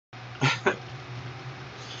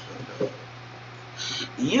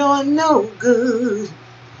You're no good,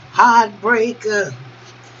 heartbreaker.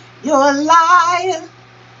 You're a liar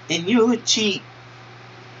and you're a cheat.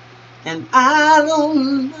 And I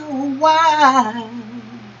don't know why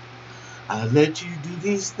I let you do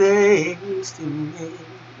these things to me.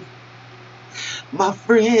 My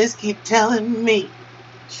friends keep telling me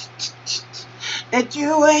that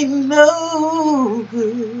you ain't no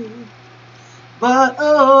good. But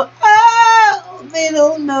oh, they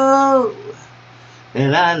don't know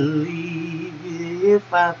that I'd leave you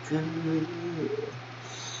if I could.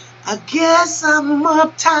 I guess I'm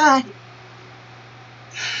uptight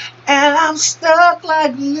and I'm stuck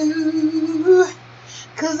like glue.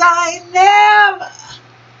 'Cause I ain't never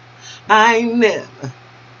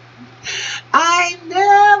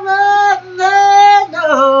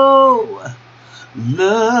no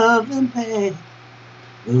love and pain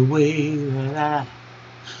the way that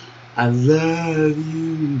I love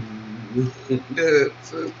you.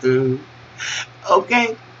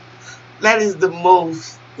 Okay, that is the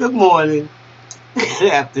most. Good morning,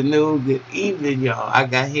 good afternoon, good evening, y'all. I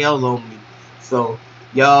got hell on me, so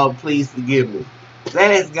y'all please forgive me.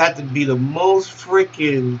 That has got to be the most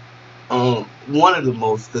freaking one of the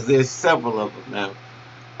most, because there's several of them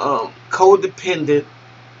now. Codependent,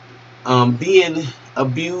 being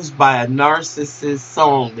abused by a narcissist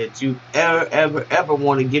song that you ever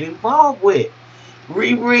want to get involved with.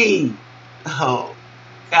 Riri. Oh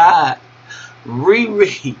God.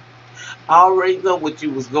 Riri. I already know what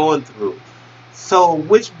you was going through. So,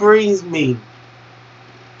 which brings me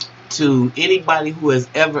to anybody who has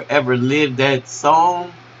ever lived that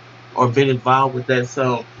song or been involved with that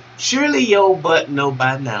song. Surely your butt know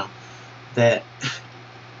by now that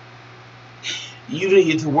you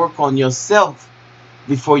need to work on yourself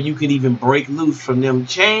before you could even break loose from them.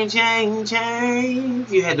 Change.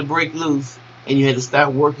 You had to break loose and you had to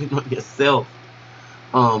start working on yourself.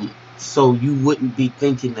 So you wouldn't be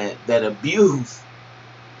thinking that abuse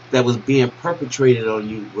that was being perpetrated on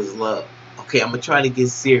you was love. Okay, I'm gonna try to get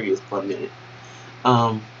serious for a minute.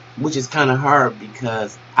 Which is kind of hard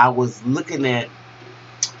because I was looking at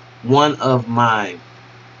one of my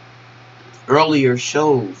earlier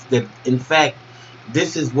shows that, in fact,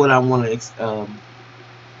 this is what I want to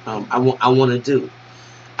I want to do.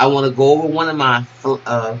 I want to go over one of my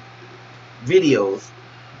videos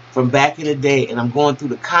from back in the day, and I'm going through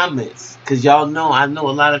the comments because y'all know I know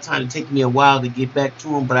a lot of times it takes me a while to get back to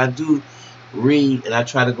them, but I do read and I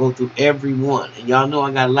try to go through every one. And y'all know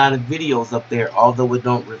I got a lot of videos up there, although it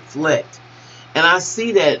don't reflect. And I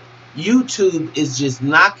see that YouTube is just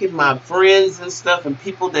knocking my friends and stuff and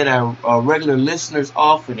people that are regular listeners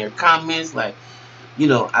off in their comments. Like, you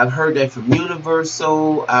know, I've heard that from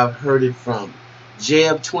Universal. I've heard it from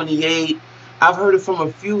Jeb28. I've heard it from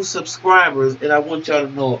a few subscribers, and I want y'all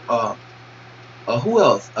to know, who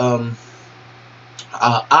else?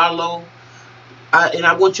 Arlo. And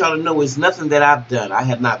I want y'all to know it's nothing that I've done. I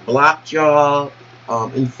have not blocked y'all.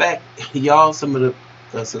 In fact, y'all, some of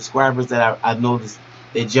the subscribers that I noticed,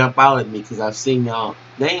 they jump out at me because I've seen y'all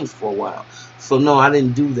names for a while. So no, I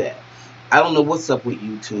didn't do that. I don't know what's up with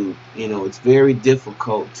YouTube. You know, it's very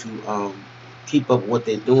difficult to keep up what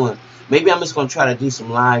they're doing. Maybe I'm just going to try to do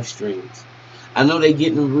some live streams. I know they're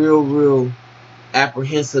getting real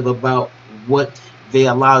apprehensive about what they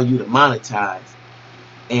allow you to monetize.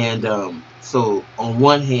 And so on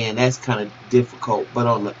one hand, that's kind of difficult. But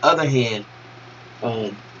on the other hand,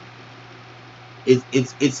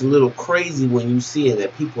 it's a little crazy when you see it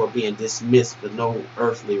that people are being dismissed for no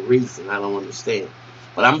earthly reason. I don't understand.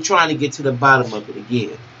 But I'm trying to get to the bottom of it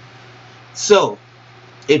again. So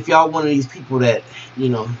if y'all one of these people that, you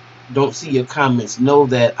know, don't see your comments, know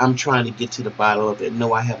that I'm trying to get to the bottom of it.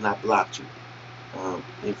 No, I have not blocked you.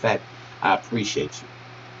 In fact, I appreciate you.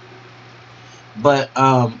 But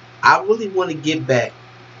I really want to get back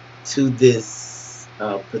to this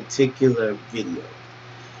particular video.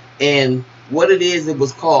 And what it is, it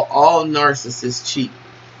was called All Narcissists Cheat.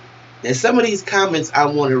 And some of these comments I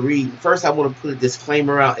want to read. First, I want to put a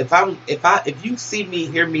disclaimer out. If you see me,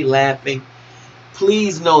 hear me laughing,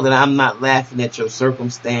 please know that I'm not laughing at your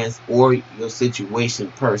circumstance or your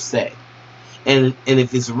situation per se. And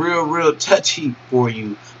if it's real touchy for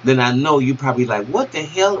you, then I know you're probably like, what the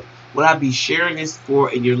hell would I be sharing this for?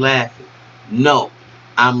 And you're laughing. No,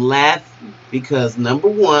 I'm laughing because, number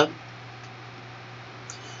one,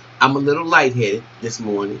 I'm a little lightheaded this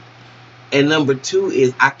morning. And number two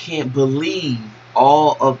is I can't believe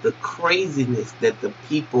all of the craziness that the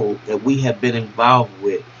people that we have been involved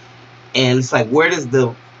with. And it's like, where does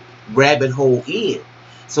the rabbit hole end?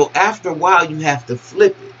 So after a while, you have to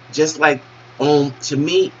flip it. Just like To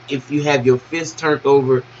me, if you have your fist turned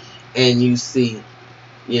over and you see,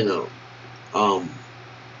 you know,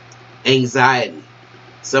 anxiety,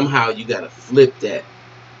 somehow you got to flip that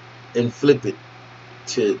and flip it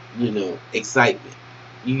to, excitement.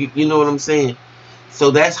 You know what I'm saying?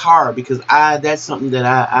 So that's hard because that's something that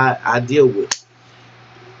I deal with.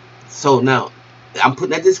 So now I'm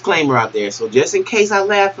putting that disclaimer out there. So just in case I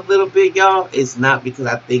laugh a little bit, y'all, it's not because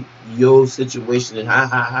I think your situation and ha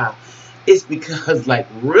ha ha. It's because, like,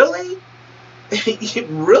 really?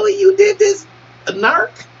 Really, you did this, a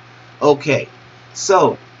narc? Okay,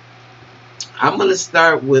 so I'm gonna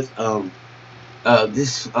start with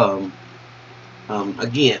this again,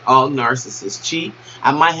 all narcissists cheat.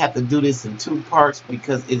 I might have to do this in 2 parts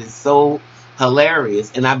because it is so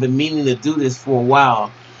hilarious, and I've been meaning to do this for a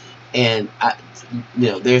while, and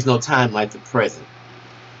there's no time like the present.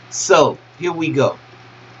 So here we go.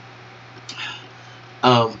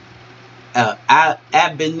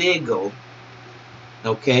 Abednego,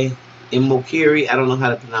 okay, Imokiri. I don't know how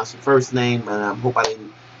to pronounce your first name, and I hope I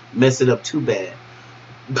didn't mess it up too bad.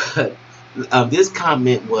 But this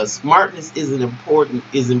comment was, smartness is important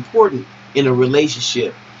in a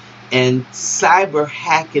relationship, and cyber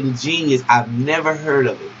hacking genius, I've never heard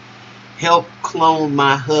of it, helped clone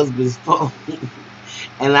my husband's phone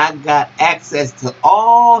and I got access to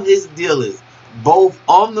all his dealings, both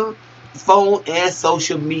on the phone and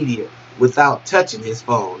social media, without touching his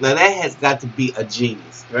phone. Now that has got to be a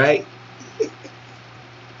genius, right?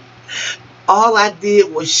 All I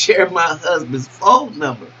did was share my husband's phone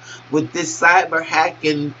number with this cyber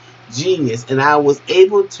hacking genius, and I was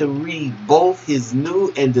able to read both his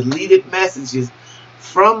new and deleted messages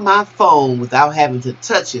from my phone without having to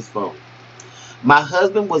touch his phone. My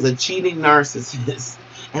husband was a cheating narcissist,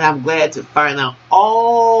 and I'm glad to find out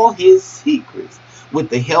all his secrets with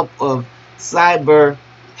the help of cyber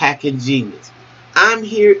hacking genius. I'm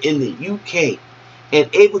here in the UK and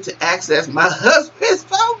able to access my husband's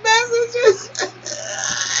phone messages.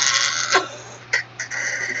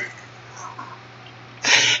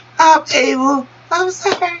 I'm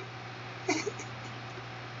sorry.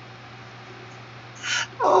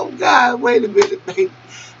 Oh God, wait a minute, baby.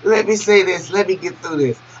 Let me say this. Let me get through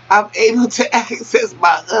this. I'm able to access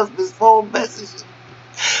my husband's phone messages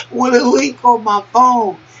with a link on my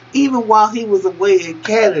phone, even while he was away in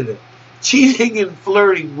Canada, cheating and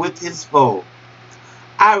flirting with his phone.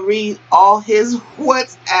 I read all his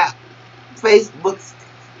WhatsApp, Facebook.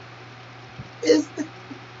 His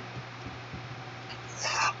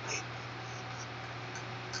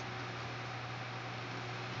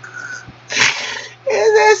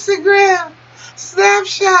Instagram,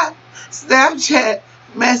 Snapchat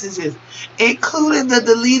messages, including the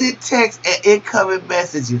deleted text and incoming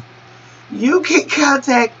messages. You can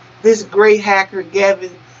contact this great hacker,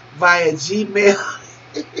 Gavin, via Gmail.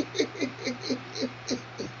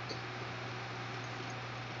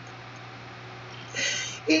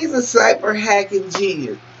 He's a cyber hacking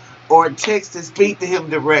genius. Or text to speak to him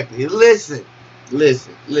directly. Listen.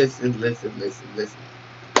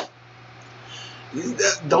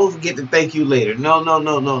 Don't forget to thank you later. No.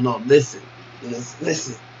 Listen.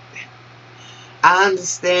 I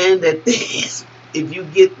understand that if you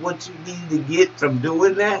get what you need to get from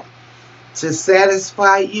doing that, to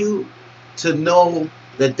satisfy you, to know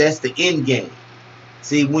that that's the end game.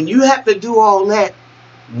 See, when you have to do all that,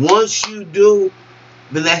 once you do,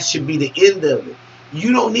 then that should be the end of it.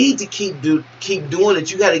 You don't need to keep doing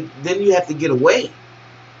it. Then you have to get away.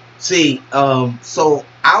 See, so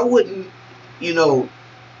I wouldn't,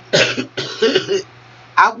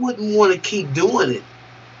 I wouldn't want to keep doing it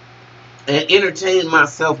and entertain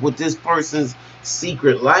myself with this person's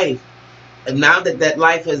secret life. And now that that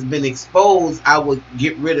life has been exposed, I would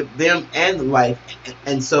get rid of them and the life.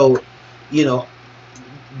 And so,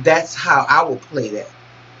 that's how I would play that.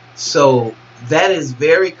 So that is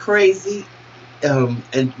very crazy.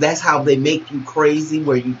 And that's how they make you crazy,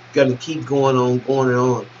 where you're going to keep going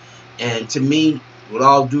on. And to me, with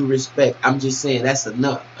all due respect, I'm just saying that's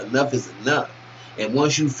enough. Enough is enough. And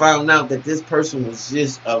once you found out that this person was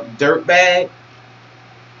just a dirtbag,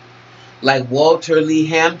 like Walter Lee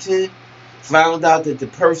Hampton found out that the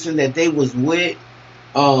person that they was with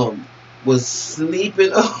was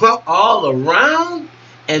sleeping all around,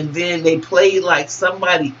 and then they played like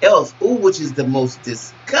somebody else, which is the most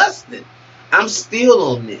disgusting. I'm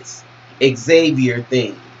still on this Xavier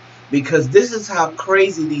thing, because this is how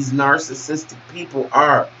crazy these narcissistic people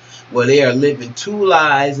are, where they are living 2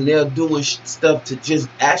 lives and they're doing stuff to just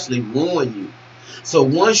actually ruin you. So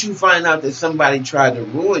once you find out that somebody tried to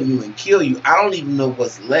ruin you and kill you, I don't even know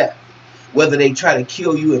what's left, Whether they try to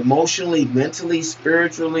kill you emotionally, mentally,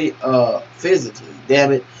 spiritually, physically,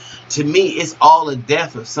 damn it. To me, it's all a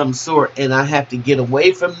death of some sort, and I have to get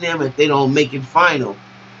away from them if they don't make it final,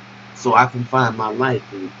 so I can find my life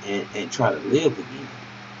and try to live again.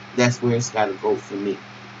 That's where it's got to go for me.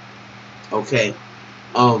 Okay.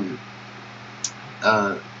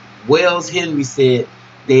 Wells Henry said,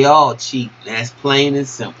 they all cheat. That's plain and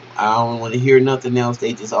simple. I don't want to hear nothing else.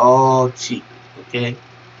 They just all cheat. Okay?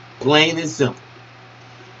 Plain and simple.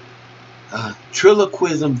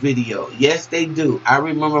 Triloquism video. Yes, they do. I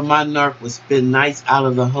remember my narc would spend nights out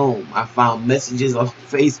of the home. I found messages on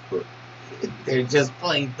Facebook. They're just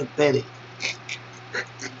plain pathetic.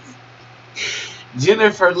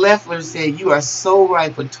 Jennifer Leffler said, you are so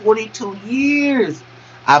right. For 22 years,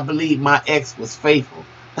 I believe my ex was faithful.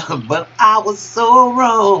 But I was so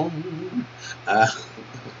wrong.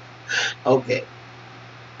 Okay.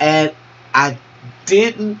 And I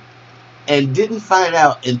didn't find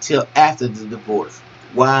out until after the divorce.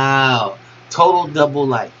 Wow. Total double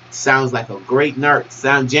life. Sounds like a great narc.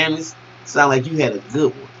 Janice, sound like you had a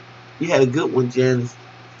good one. You had a good one, Janice.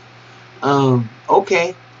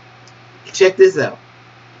 Okay. Check this out.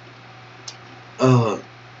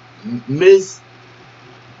 Miss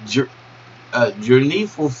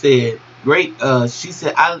Jerniful said, great, she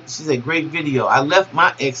said, great video. I left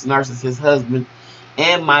my ex-narcissist husband,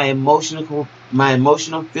 and my emotional,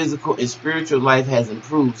 physical, and spiritual life has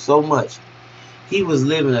improved so much. He was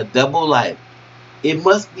living a double life. It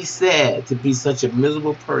must be sad to be such a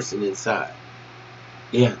miserable person inside.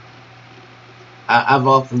 Yeah. I've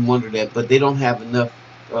often wondered that, but they don't have enough,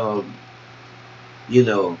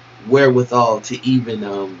 wherewithal to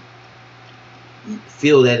even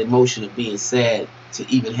feel that emotion of being sad, to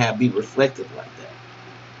even be reflective like that.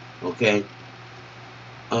 Okay.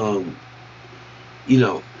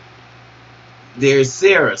 There's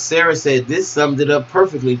Sarah. Sarah said, this summed it up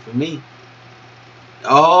perfectly for me.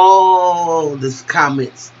 All these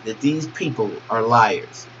comments that these people are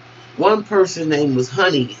liars. One person name was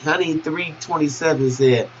Honey 327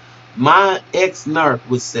 said, my ex-narc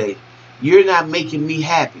would say, you're not making me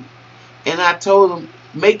happy. And I told him,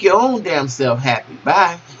 make your own damn self happy.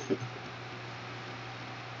 Bye.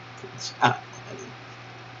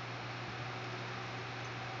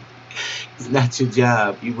 It's not your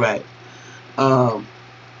job. You're right.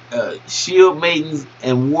 Shield maidens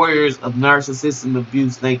and warriors of narcissism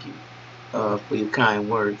abuse. Thank you for your kind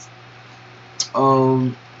words.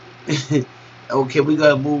 Okay, we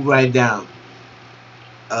gotta move right down.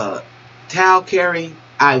 Tal Carey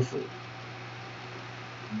Eiffel.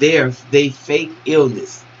 They fake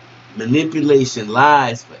illness, manipulation,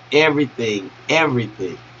 lies for everything.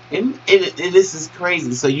 And this is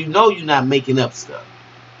crazy. So you're not making up stuff.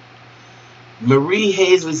 Marie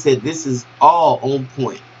Hazley said, this is all on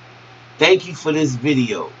point. Thank you for this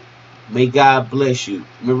video. May God bless you.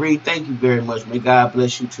 Marie, thank you very much. May God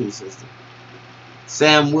bless you too, sister.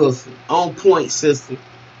 Sam Wilson, on point, sister.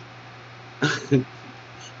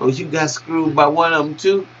 Oh, you got screwed by one of them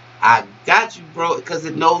too? I got you, bro, because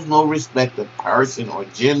it knows no respect of person or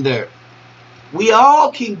gender. We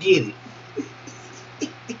all can get it.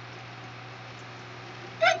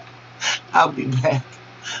 I'll be back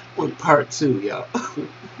with part 2, y'all.